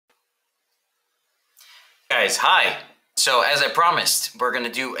Guys, hi. So as I promised, we're going to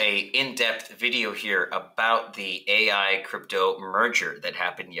do a in-depth video here about the AI crypto merger that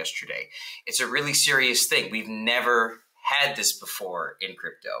happened yesterday. It's a really serious thing. We've never had this before in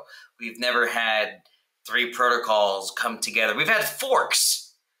crypto. We've never had three protocols come together. We've had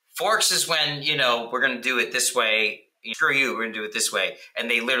forks. Forks is when, we're going to do it this way. Screw you, we're going to do it this way. And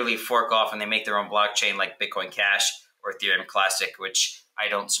they literally fork off and they make their own blockchain like Bitcoin Cash or Ethereum Classic, which I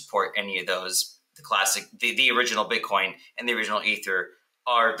don't support any of those. The classic, the original Bitcoin and the original Ether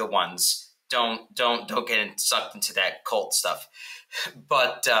are the ones. Don't get sucked into that cult stuff.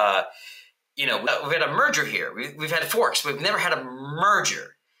 But we've had a merger here. We've had forks. We've never had a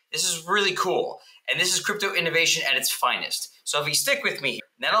merger. This is really cool, and this is crypto innovation at its finest. So if you stick with me here,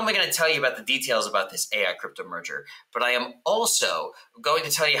 not only am I going to tell you about the details about this AI crypto merger, but I am also going to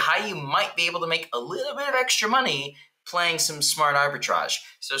tell you how you might be able to make a little bit of extra money playing some smart arbitrage.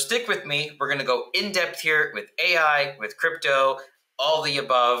 So stick with me. We're going to go in depth here with AI, with crypto, all the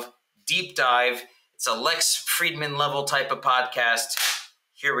above, deep dive. It's a Lex Friedman level type of podcast.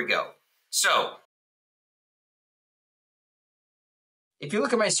 Here we go. So if you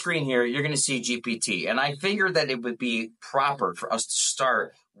look at my screen here, you're going to see GPT. And I figured that it would be proper for us to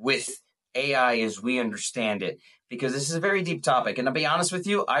start with AI as we understand it, because this is a very deep topic. And I'll be honest with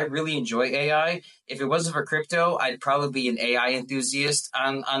you, I really enjoy AI. If it wasn't for crypto, I'd probably be an AI enthusiast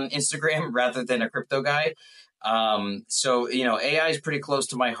on Instagram rather than a crypto guy. AI is pretty close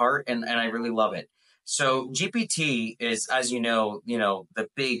to my heart, and I really love it. So GPT is, as you know, the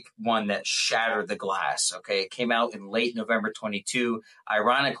big one that shattered the glass. Okay, it came out in late November 22.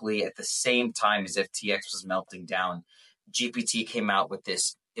 Ironically, at the same time as FTX was melting down, GPT came out with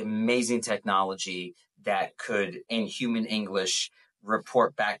this amazing technology that could, in human English,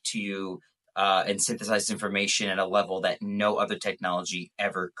 report back to you and synthesize information at a level that no other technology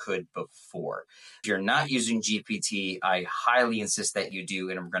ever could before. If you're not using GPT, I highly insist that you do,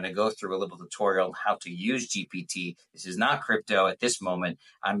 and I'm going to go through a little tutorial on how to use GPT. This is not crypto at this moment.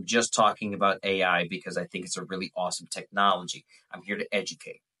 I'm just talking about AI because I think it's a really awesome technology. I'm here to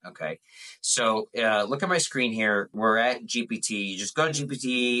educate. Okay, so look at my screen here. We're at GPT. You just go to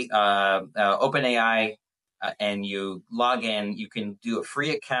GPT, OpenAI, and you log in. You can do a free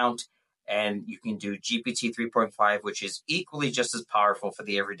account, and you can do GPT 3.5, which is equally just as powerful for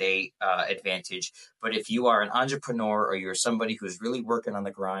the everyday advantage. But if you are an entrepreneur or you're somebody who's really working on the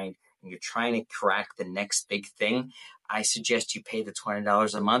grind and you're trying to crack the next big thing, I suggest you pay the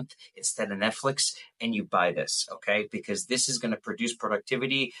 $20 a month instead of Netflix and you buy this, okay? Because this is going to produce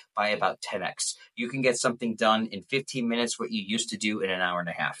productivity by about 10x. You can get something done in 15 minutes what you used to do in an hour and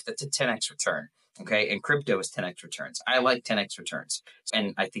a half. That's a 10x return, okay? And crypto is 10x returns. I like 10x returns,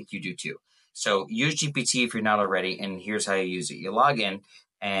 and I think you do too. So use GPT if you're not already, and here's how you use it. You log in,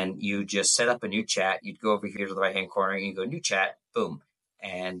 and you just set up a new chat. You'd go over here to the right-hand corner, and you go, new chat, boom.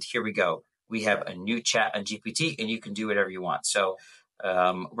 And here we go. We have a new chat on GPT, and you can do whatever you want. So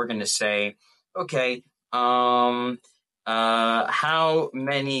we're going to say, okay, how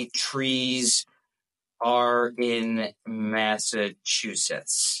many trees are in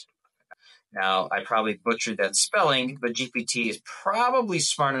Massachusetts? Now, I probably butchered that spelling, but GPT is probably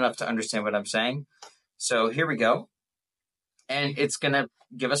smart enough to understand what I'm saying. So here we go. And it's going to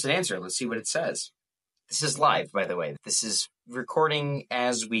give us an answer. Let's see what it says. This is live, by the way. This is recording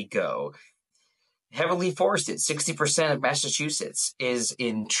as we go. Heavily forested. 60% of Massachusetts is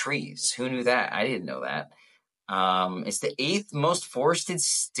in trees. Who knew that? I didn't know that. It's the 8th most forested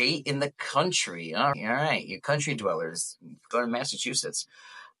state in the country. All right, you country dwellers, go to Massachusetts.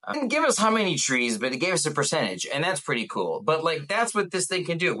 It didn't give us how many trees, but it gave us a percentage, and that's pretty cool. But that's what this thing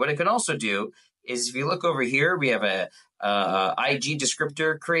can do. What it can also do is, if you look over here, we have a IG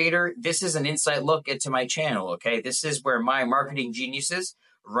descriptor creator. This is an inside look into my channel. Okay, this is where my marketing geniuses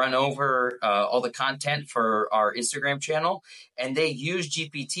run over all the content for our Instagram channel, and they use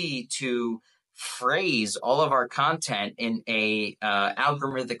GPT to phrase all of our content in a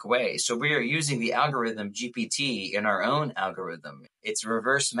algorithmic way. So we are using the algorithm GPT in our own algorithm. It's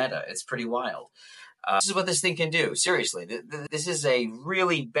reverse meta. It's pretty wild. This is what this thing can do. Seriously, this is a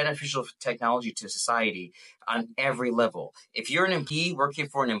really beneficial technology to society on every level. If you're an employee working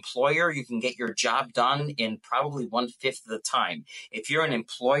for an employer, you can get your job done in probably 1/5 of the time. If you're an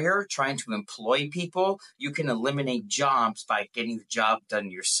employer trying to employ people, you can eliminate jobs by getting the job done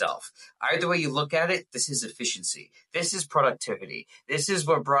yourself. Either way you look at it, this is efficiency. This is productivity. This is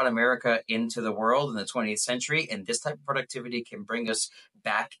what brought America into the world in the 20th century, and this type of productivity can bring us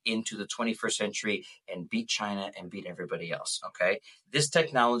back into the 21st century and beat China and beat everybody else. Okay. This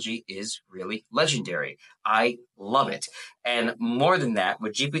technology is really legendary. I love it. And more than that,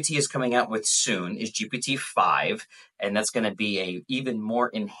 what GPT is coming out with soon is GPT-5, and that's going to be a even more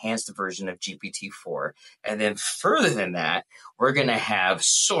enhanced version of GPT-4. And then further than that, we're going to have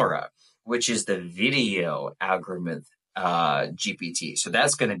Sora, which is the video algorithm GPT. So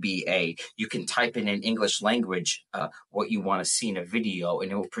that's going to be you can type in English language what you want to see in a video,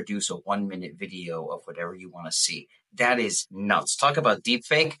 and it will produce a 1-minute video of whatever you want to see. That is nuts. Talk about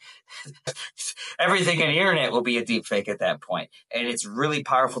deepfake. Everything on the internet will be a deepfake at that point. And it's really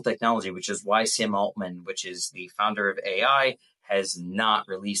powerful technology, which is why Sam Altman, which is the founder of AI, has not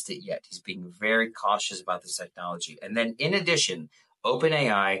released it yet. He's being very cautious about this technology. And then in addition,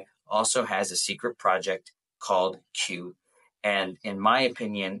 OpenAI also has a secret project called Q. And in my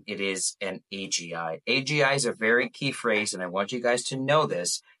opinion, it is an AGI. AGI is a very key phrase, and I want you guys to know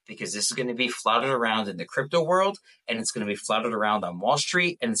this because this is going to be flouted around in the crypto world, and it's going to be flouted around on Wall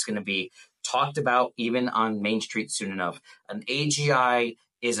Street, and it's going to be talked about even on Main Street soon enough. An AGI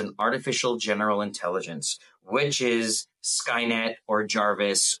is an artificial general intelligence, which is Skynet or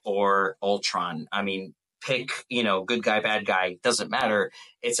Jarvis or Ultron. I mean, pick, good guy, bad guy, doesn't matter.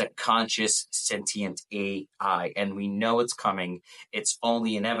 It's a conscious, sentient AI, and we know it's coming. It's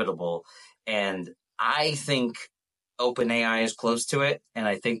only inevitable. And I think OpenAI is close to it, and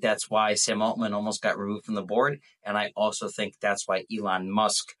I think that's why Sam Altman almost got removed from the board. And I also think that's why Elon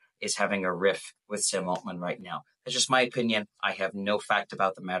Musk is having a riff with Sam Altman right now. That's just my opinion. I have no fact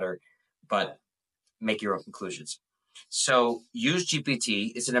about the matter, but make your own conclusions. So use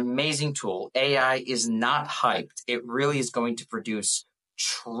GPT. It's an amazing tool. AI is not hyped. It really is going to produce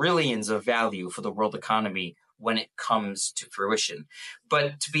trillions of value for the world economy when it comes to fruition.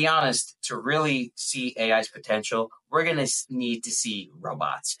 But to be honest, to really see AI's potential, we're going to need to see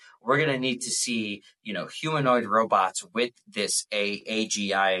robots. We're going to need to see, humanoid robots with this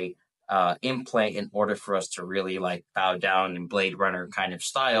AGI implant in order for us to really bow down in Blade Runner kind of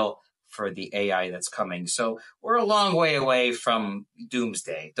style for the AI that's coming. So we're a long way away from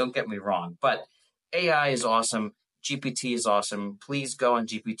doomsday. Don't get me wrong, but AI is awesome. GPT is awesome. Please go on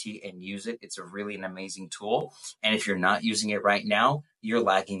GPT and use it. It's an amazing tool. And if you're not using it right now, you're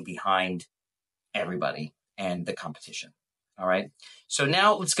lagging behind everybody and the competition. All right. So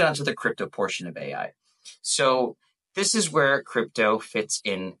now let's get on to the crypto portion of AI. So this is where crypto fits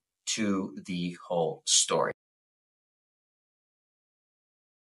into the whole story.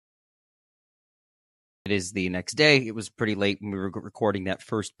 It is the next day. It was pretty late when we were recording that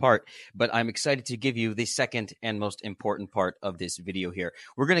first part, but I'm excited to give you the second and most important part of this video here.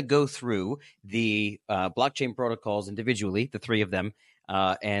 We're going to go through the blockchain protocols individually, the three of them,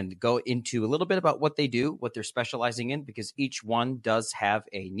 and go into a little bit about what they do, what they're specializing in, because each one does have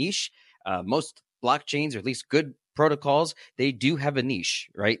a niche. Most blockchains, or at least good protocols, they do have a niche,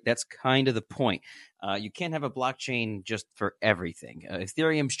 right? That's kind of the point. You can't have a blockchain just for everything.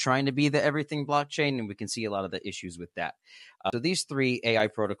 Ethereum's trying to be the everything blockchain, and we can see a lot of the issues with that. So these three AI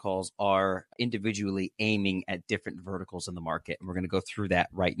protocols are individually aiming at different verticals in the market, and we're going to go through that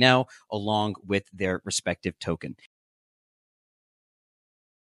right now, along with their respective token.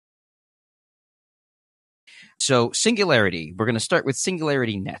 So Singularity, we're going to start with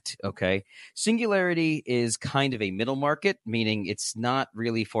SingularityNET, okay? Singularity is kind of a middle market, meaning it's not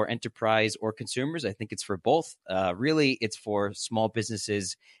really for enterprise or consumers. I think it's for both. Really, it's for small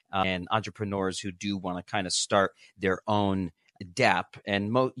businesses and entrepreneurs who do want to kind of start their own dApp.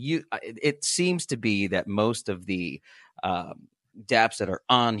 And it seems to be that most of the dApps that are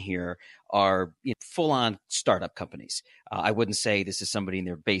on here are full-on startup companies. I wouldn't say this is somebody in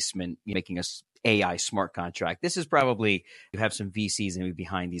their basement making a AI smart contract. This is probably, you have some VCs maybe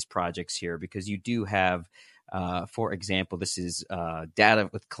behind these projects here, because you do have, for example, this is data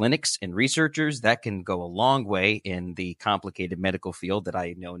with clinics and researchers that can go a long way in the complicated medical field that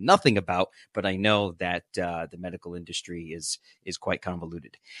I know nothing about, but I know that the medical industry is quite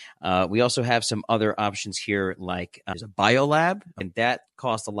convoluted. We also have some other options here, like there's a biolab, and that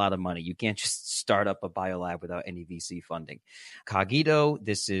costs a lot of money. You can't just start up a biolab without any VC funding. Cogito,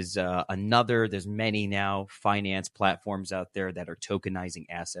 this is there's many now finance platforms out there that are tokenizing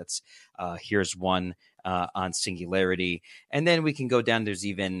assets. Here's one on Singularity. And then we can go down. There's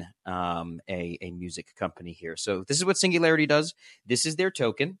even a music company here. So this is what Singularity does. This is their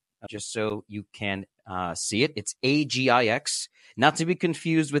token, just so you can see it. It's AGIX, not to be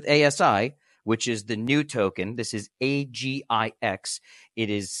confused with ASI, which is the new token. This is AGIX. It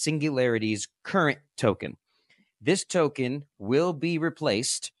is Singularity's current token. This token will be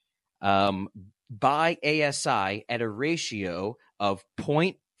replaced by ASI at a ratio of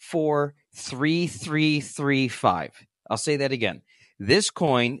 0.43335. I'll say that again. This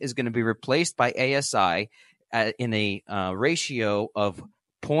coin is going to be replaced by ASI in a ratio of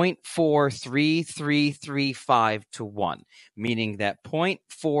 0.43335 to 1, meaning that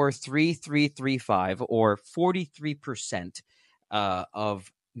 0.43335 or 43%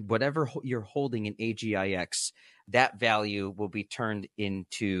 of whatever you're holding in AGIX, that value will be turned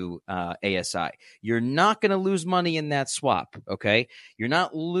into ASI. You're not going to lose money in that swap, okay? You're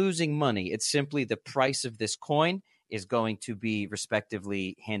not losing money. It's simply the price of this coin is going to be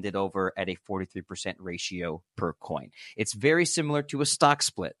respectively handed over at a 43% ratio per coin. It's very similar to a stock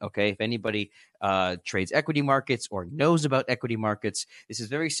split, okay? If anybody trades equity markets or knows about equity markets, this is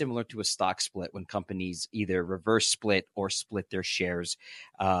very similar to a stock split when companies either reverse split or split their shares,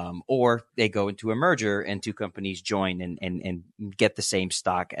 or they go into a merger and two companies join and get the same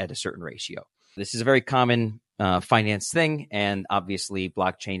stock at a certain ratio. This is a very common finance thing, and obviously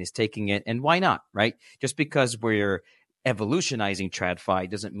blockchain is taking it. And why not, right? Just because we're evolutionizing TradFi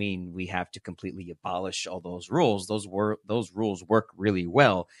doesn't mean we have to completely abolish all those rules. Those rules work really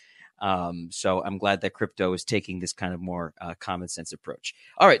well. So I'm glad that crypto is taking this kind of more common sense approach.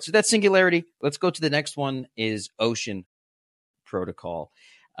 All right, so that's Singularity. Let's go to the next one is Ocean Protocol.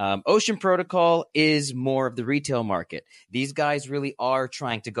 Ocean Protocol is more of the retail market. These guys really are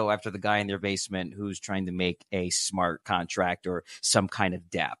trying to go after the guy in their basement who's trying to make a smart contract or some kind of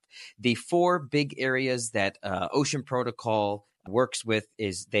dApp. The four big areas that Ocean Protocol works with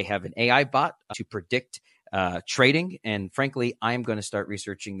is they have an AI bot to predict trading. And frankly, I'm going to start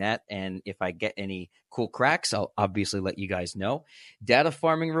researching that. And if I get any cool cracks, I'll obviously let you guys know. Data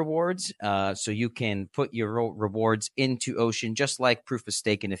farming rewards. So you can put your rewards into Ocean, just like proof of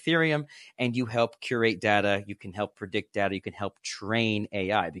stake in Ethereum, and you help curate data. You can help predict data. You can help train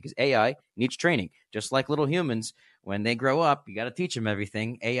AI because AI needs training, just like little humans. When they grow up, you got to teach them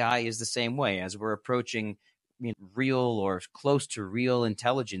everything. AI is the same way. As we're approaching real or close to real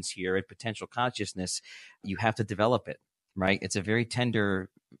intelligence here and potential consciousness, you have to develop it, right? It's a very tender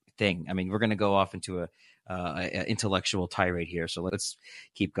thing. I mean, we're going to go off into a intellectual tirade here, so let's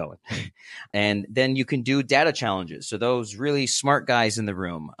keep going. And then you can do data challenges. So those really smart guys in the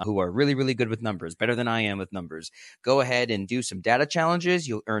room who are really, really good with numbers, better than I am with numbers, go ahead and do some data challenges.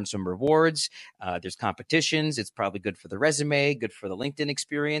 You'll earn some rewards. There's competitions. It's probably good for the resume, good for the LinkedIn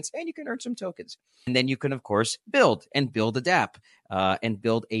experience, and you can earn some tokens. And then you can, of course, build a dApp and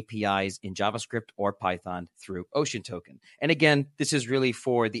build APIs in JavaScript or Python through Ocean Token. And again, this is really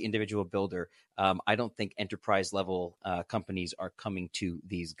for the individual builder. I don't think enterprise level companies are coming to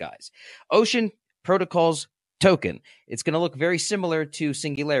these guys. Ocean Protocol's token. It's going to look very similar to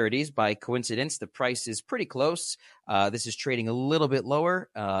Singularity's. By coincidence, the price is pretty close. This is trading a little bit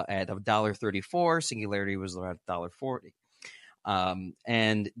lower at $1.34. Singularity was around $1.40.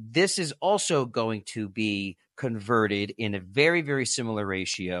 And this is also going to be converted in a very, very similar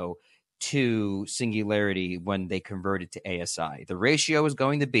ratio to Singularity when they convert it to ASI. The ratio is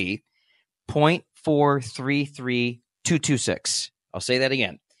going to be 0.433226. I'll say that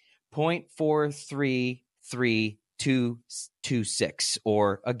again. 0.433226,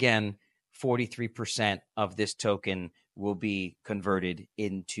 or again, 43% of this token will be converted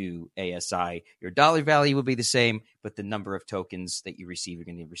into ASI. Your dollar value will be the same, but the number of tokens that you receive, you're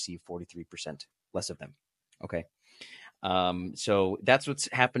going to receive 43% less of them. Okay. So that's what's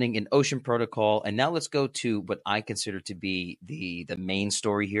happening in Ocean Protocol. And now let's go to what I consider to be the main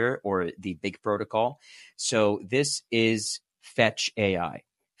story here, or the big protocol. So this is fetch.ai.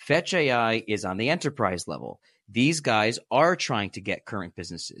 Fetch.ai is on the enterprise level. These guys are trying to get current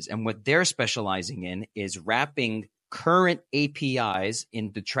businesses. And what they're specializing in is wrapping current APIs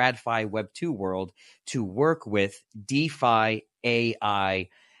in the TradFi Web 2 world to work with DeFi AI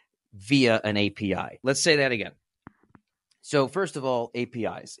via an API. Let's say that again. So first of all,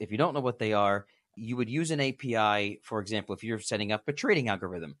 APIs. If you don't know what they are, you would use an API, for example, if you're setting up a trading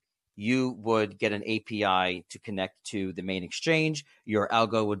algorithm. You would get an API to connect to the main exchange. Your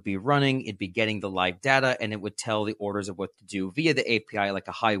algo would be running. It'd be getting the live data, and it would tell the orders of what to do via the API like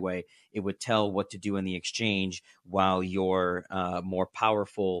a highway. It would tell what to do in the exchange while your more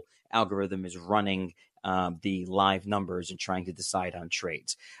powerful algorithm is running the live numbers and trying to decide on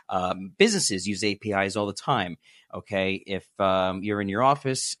trades. Businesses use APIs all the time. Okay, if you're in your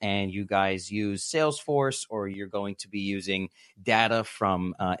office and you guys use Salesforce, or you're going to be using data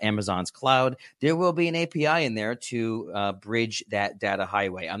from Amazon's cloud, there will be an API in there to bridge that data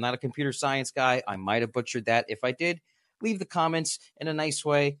highway. I'm not a computer science guy. I might have butchered that. If I did, leave the comments in a nice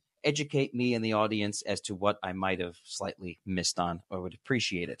way, educate me and the audience as to what I might have slightly missed on, or would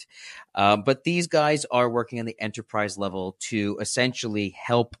appreciate it. But these guys are working on the enterprise level to essentially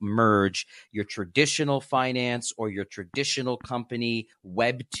help merge your traditional finance or your traditional company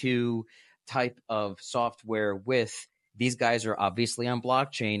Web 2 type of software with these guys are obviously on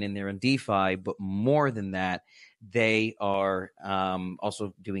blockchain and they're in DeFi, but more than that, they are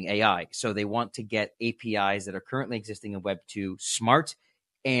also doing AI. So they want to get APIs that are currently existing in Web 2 smart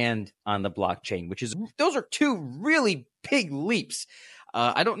and on the blockchain, which is, those are two really big leaps.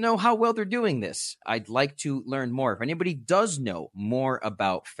 I don't know how well they're doing this. I'd like to learn more. If anybody does know more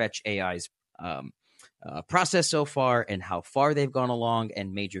about Fetch AI's process so far and how far they've gone along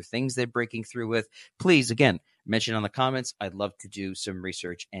and major things they're breaking through with, please, again, mention on the comments. I'd love to do some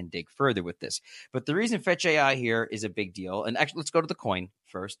research and dig further with this. But the reason Fetch AI here is a big deal, and actually, let's go to the coin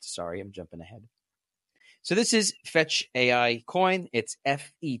first. Sorry, I'm jumping ahead. So this is Fetch AI Coin. It's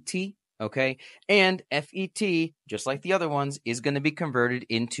FET, okay? And FET, just like the other ones, is going to be converted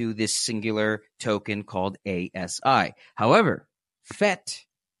into this singular token called ASI. However, FET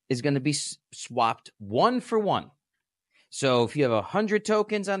is going to be swapped 1 for 1. So if you have 100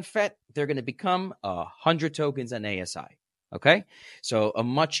 tokens on FET, they're going to become 100 tokens on ASI, okay? So a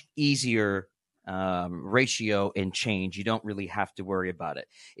much easier ratio and change. You don't really have to worry about it.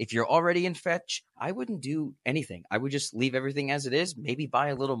 If you're already in Fetch, I wouldn't do anything. I would just leave everything as it is, maybe buy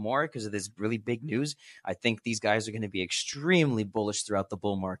a little more because of this really big news. I think these guys are going to be extremely bullish throughout the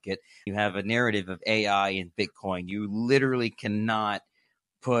bull market. You have a narrative of AI and Bitcoin. You literally cannot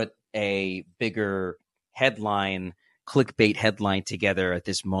put a bigger headline, clickbait headline together at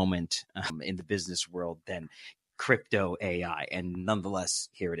this moment in the business world than crypto AI. And nonetheless,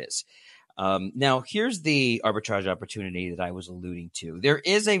 here it is. Now, here's the arbitrage opportunity that I was alluding to. There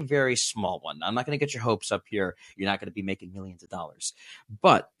is a very small one. I'm not going to get your hopes up here. You're not going to be making millions of dollars.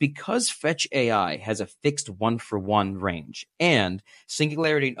 But because Fetch AI has a fixed 1 for 1 range and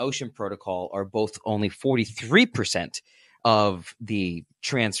Singularity and Ocean Protocol are both only 43% of the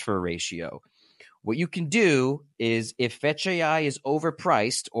transfer ratio, what you can do is if Fetch AI is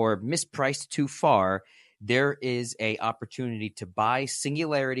overpriced or mispriced too far, there is a opportunity to buy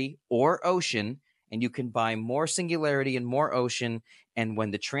Singularity or Ocean, and you can buy more Singularity and more Ocean. And when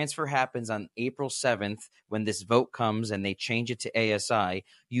the transfer happens on April 7th, when this vote comes and they change it to ASI,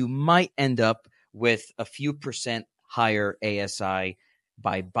 you might end up with a few percent higher ASI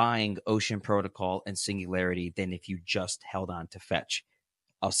by buying Ocean Protocol and Singularity than if you just held on to Fetch.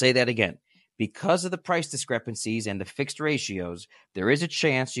 I'll say that again. Because of the price discrepancies and the fixed ratios, there is a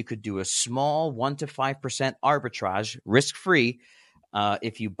chance you could do a small 1 to 5% arbitrage, risk-free.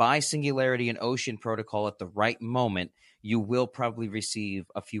 If you buy Singularity and Ocean Protocol at the right moment, you will probably receive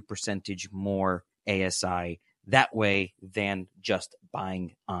a few percentage more ASI that way than just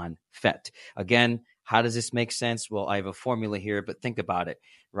buying on FET. Again, how does this make sense? Well, I have a formula here, but think about it,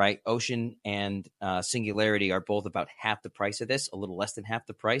 right? Ocean and Singularity are both about half the price of this, a little less than half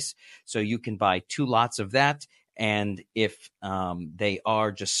the price. So you can buy 2 lots of that. And if they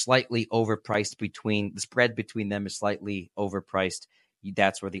are just slightly overpriced, the spread between them is slightly overpriced,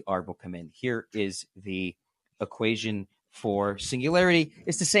 that's where the ARB will come in. Here is the equation for Singularity.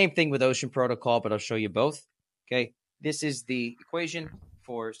 It's the same thing with Ocean Protocol, but I'll show you both. Okay, this is the equation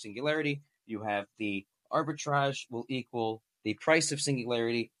for Singularity. You have the arbitrage will equal the price of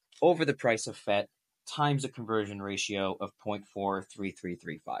Singularity over the price of FET times a conversion ratio of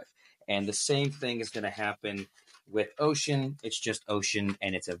 0.43335. And the same thing is going to happen with Ocean. It's just Ocean,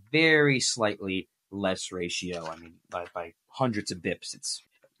 and it's a very slightly less ratio. I mean, by hundreds of bips. It's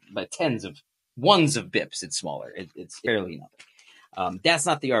by tens of ones of bips. It's smaller. It's barely nothing. That's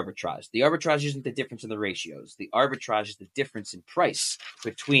not the arbitrage. The arbitrage isn't the difference in the ratios. The arbitrage is the difference in price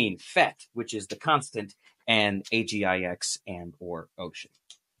between FET, which is the constant, and AGIX and or Ocean.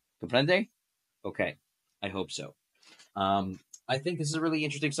 Comprende? Okay, I hope so. I think this is a really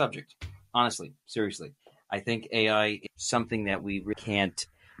interesting subject. Honestly, seriously, I think AI is something that we can't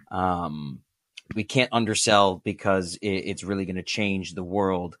undersell because it's really going to change the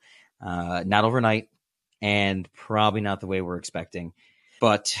world, not overnight, and probably not the way we're expecting.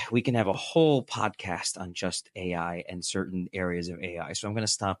 But we can have a whole podcast on just AI and certain areas of AI. So I'm going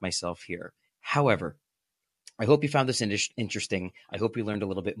to stop myself here. However, I hope you found this interesting. I hope you learned a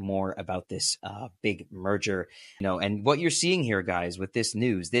little bit more about this big merger. And what you're seeing here, guys, with this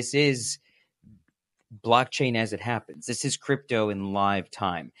news, this is blockchain as it happens. This is crypto in live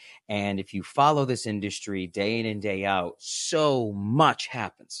time. And if you follow this industry day in and day out, so much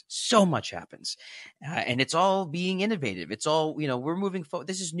happens. And it's all being innovative. It's all, we're moving forward.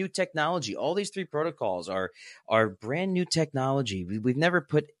 This is new technology. All these 3 protocols are brand new technology. We've never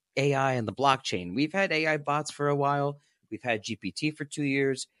put AI and the blockchain. We've had AI bots for a while. We've had GPT for 2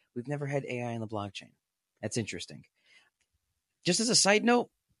 years. We've never had AI in the blockchain. That's interesting. Just as a side note,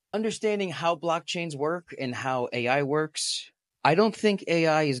 understanding how blockchains work and how AI works, I don't think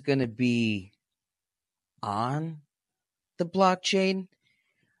AI is going to be on the blockchain.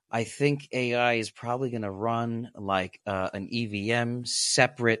 I think AI is probably going to run like an EVM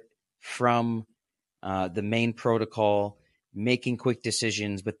separate from the main protocol, making quick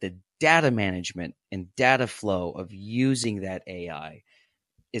decisions, but the data management and data flow of using that AI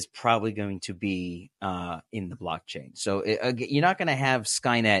is probably going to be in the blockchain. So you're not going to have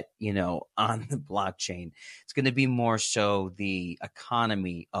Skynet, on the blockchain. It's going to be more so the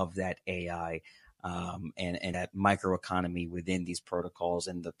economy of that AI, and that microeconomy within these protocols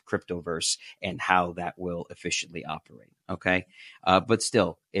and the cryptoverse and how that will efficiently operate. Okay. But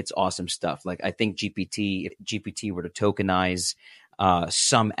still, it's awesome stuff. Like, I think if GPT were to tokenize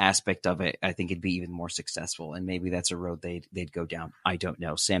some aspect of it, I think it'd be even more successful. And maybe that's a road they'd go down. I don't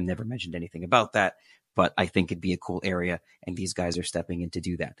know. Sam never mentioned anything about that, but I think it'd be a cool area. And these guys are stepping in to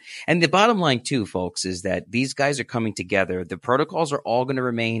do that. And the bottom line too, folks, is that these guys are coming together. The protocols are all going to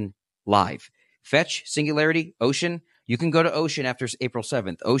remain live. Fetch, Singularity, Ocean. You can go to Ocean after April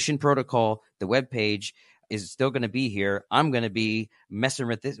 7th. Ocean protocol, the webpage is still going to be here. I'm going to be messing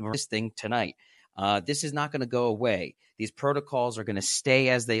with this thing tonight. This is not going to go away. These protocols are going to stay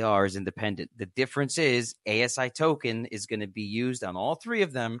as they are, as independent. The difference is ASI token is going to be used on all three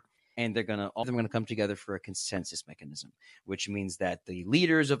of them, and all of them are going to come together for a consensus mechanism, which means that the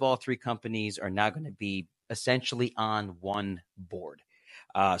leaders of all three companies are now going to be essentially on one board.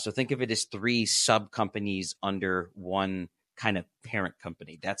 So think of it as three sub companies under one kind of parent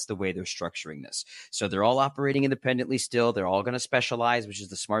company. That's the way they're structuring this. So they're all operating independently still. They're all going to specialize, which is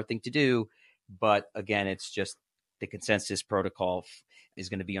the smart thing to do. But again, it's just the consensus protocol is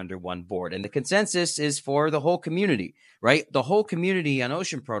going to be under one board. And the consensus is for the whole community, right? The whole community on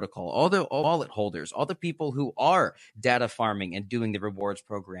Ocean Protocol, all the wallet holders, all the people who are data farming and doing the rewards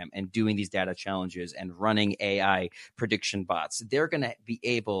program and doing these data challenges and running AI prediction bots, they're going to be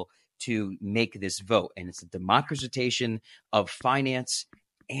able to make this vote. And it's a democratization of finance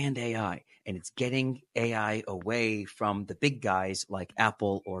and AI. And it's getting AI away from the big guys like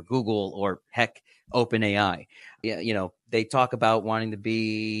Apple or Google or heck, OpenAI. Yeah, they talk about wanting to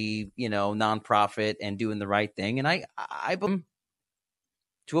be, nonprofit and doing the right thing. And I believe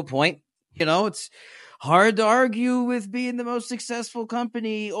to a point, it's hard to argue with being the most successful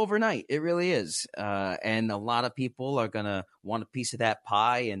company overnight. It really is. And a lot of people are going to want a piece of that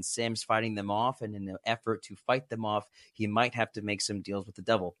pie, and Sam's fighting them off. And in an effort to fight them off, he might have to make some deals with the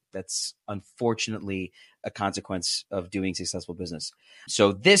devil. That's unfortunately a consequence of doing successful business.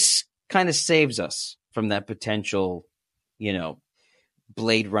 So this kind of saves us from that potential,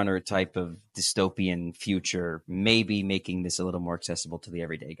 Blade Runner type of dystopian future, maybe making this a little more accessible to the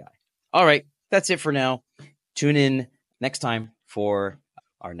everyday guy. All right, that's it for now. Tune in next time for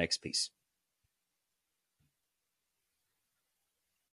our next piece.